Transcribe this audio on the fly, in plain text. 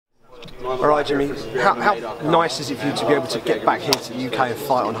All right, Jimmy, how nice is it for you to be able to get back here to the UK and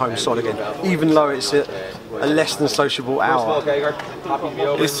fight on home soil again, even though it's a less than sociable hour?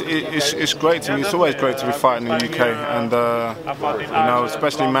 It's great to me. It's always great to be fighting in the UK, and you know,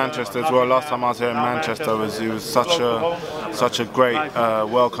 especially Manchester as well. Last time I was here in Manchester, it was such a great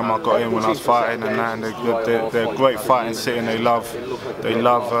welcome I got in when I was fighting, and they're a great fighting city, and they love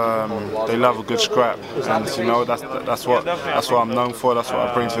a good scrap, and you know that's what I'm known for. That's what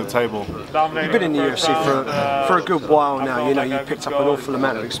I bring to the table. You've been in the UFC for a good while now. You know, you picked up an awful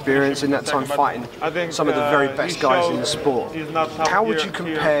amount of experience in that time fighting some of the very best guys in the sport. How would you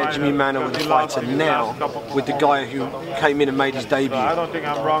compare Jimi Manuwa, the fighter, now with the guy who came in and made his debut? I've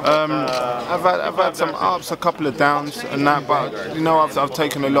had some ups, a couple of downs, and that, but you know, I've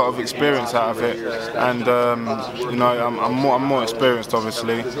taken a lot of experience out of it, and you know, I'm more experienced,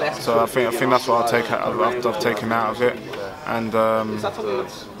 obviously. So I think that's what I've taken out of it. And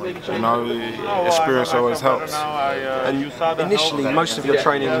you know, experience always helps. And initially, most of your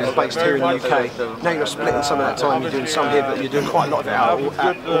training was based here in the UK. Now you're splitting some of that time. You're doing some here, but you're doing quite a lot of it out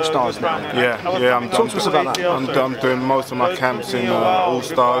at All Stars now. Yeah. Talk to us about that. I'm doing most of my camps in All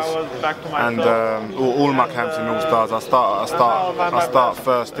Stars, and all of my camps in All Stars. I start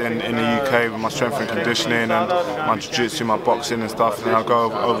first in the UK with my strength and conditioning and my jiu-jitsu, my boxing and stuff, and then I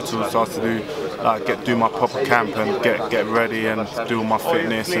go over to All Stars to do my proper camp and get ready and do all my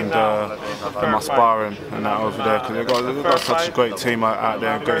fitness and my sparring and that over there, because they've got such a great team out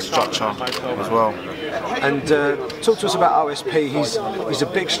there, great structure as well. And talk to us about OSP. He's a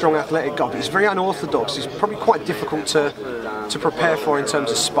big, strong, athletic guy, but he's very unorthodox. He's probably quite difficult to prepare for in terms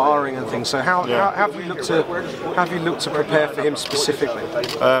of sparring and things. So how have you looked to prepare for him specifically?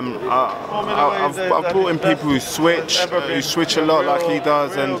 I've brought in people who switch a lot like he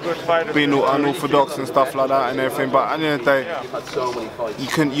does, and being unorthodox and stuff like that and everything. But at the end of the day, you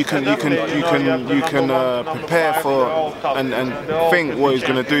can prepare for and think what he's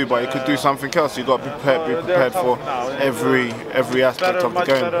going to do, but he could do something else. You've got to be prepared for every aspect of the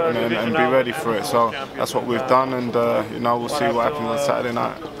game and be ready for it. So that's what we've done, and you know, we'll see what happens on Saturday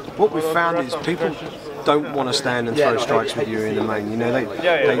night. What we've found is people don't want to stand and throw strikes with you in the main. You know, they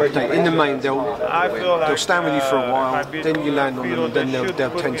in the main they'll stand with you for a while, then you land on them, and then they'll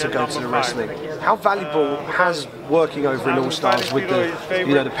tend to go to the wrestling. How valuable has working over in All Stars with the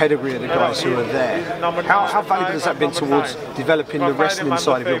pedigree of the guys who are there? How valuable has that been towards developing the wrestling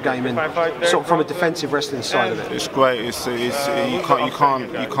side of your game and sort of from a defensive wrestling side of it? It's great. You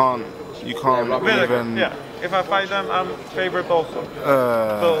can't even. If I fight them, I'm favorite also.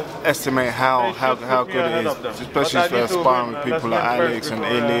 Estimate how good it is, especially for sparring with people like Alex and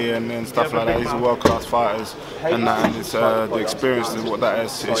Illy and stuff like that. These are world-class fighters, and it's the experience of what that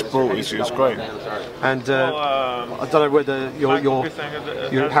has brought is great. And I don't know whether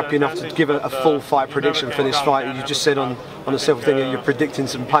you're happy enough to give a full fight prediction for this fight. You just said on the several thing that you're predicting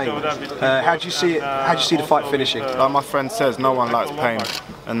some pain. How do you see it? How do you see the fight finishing? Like my friend says, no one likes pain,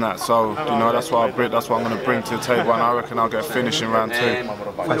 and that. So you know, that's what I'm going to bring to the table, and I reckon I'll get a finish in round 2.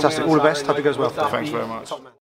 Fantastic. All the best. Hope it goes well. Thanks very much.